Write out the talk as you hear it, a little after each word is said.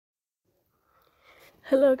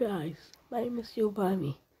Hello guys, my name is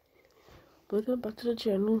Giovanni. Welcome back to the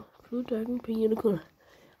channel, Blue Dragon Pink Unicorn.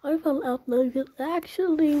 I found out now you can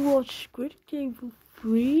actually watch Squid Game for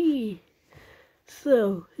free.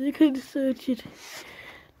 So, you can search it,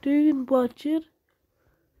 you can watch it.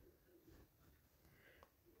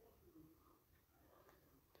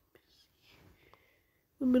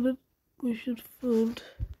 A minute, we should find.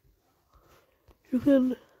 You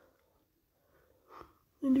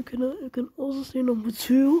can also see number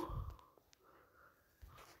 2.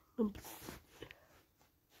 Number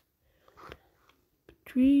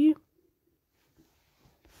 3.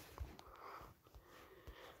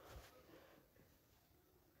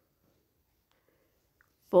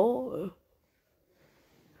 4.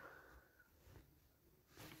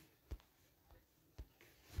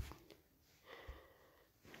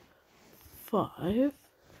 5.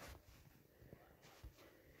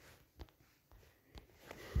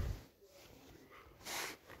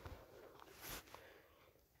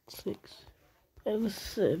 6 and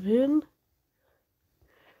 7,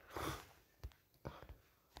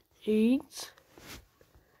 8,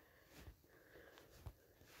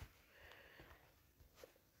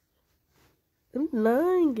 and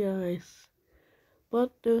 9, guys.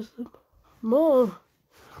 But there's more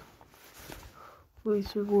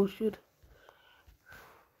ways to watch it.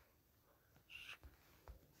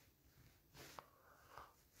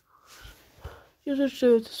 You just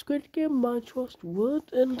search Squid Game my trust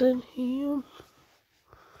word and then here.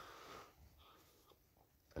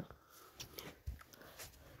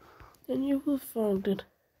 Then you will find it.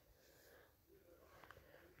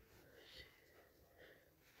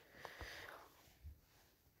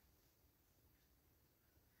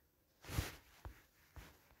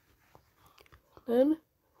 Then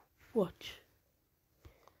watch.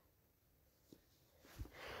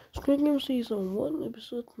 Squid Game Season 1,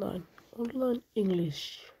 Episode 9, Online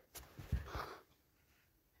English.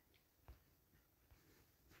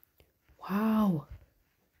 Wow.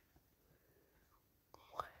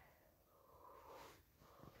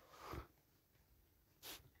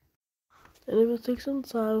 And it will take some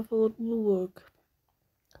time for it to work.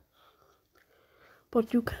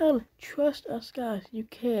 But you can trust us, guys. You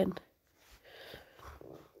can.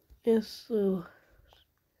 Yes, so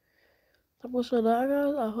that was it,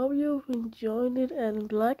 guys. I hope you enjoyed it and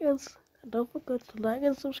don't forget to like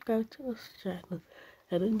and subscribe to this channel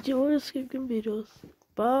and enjoy the skipping videos.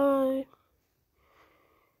 Bye.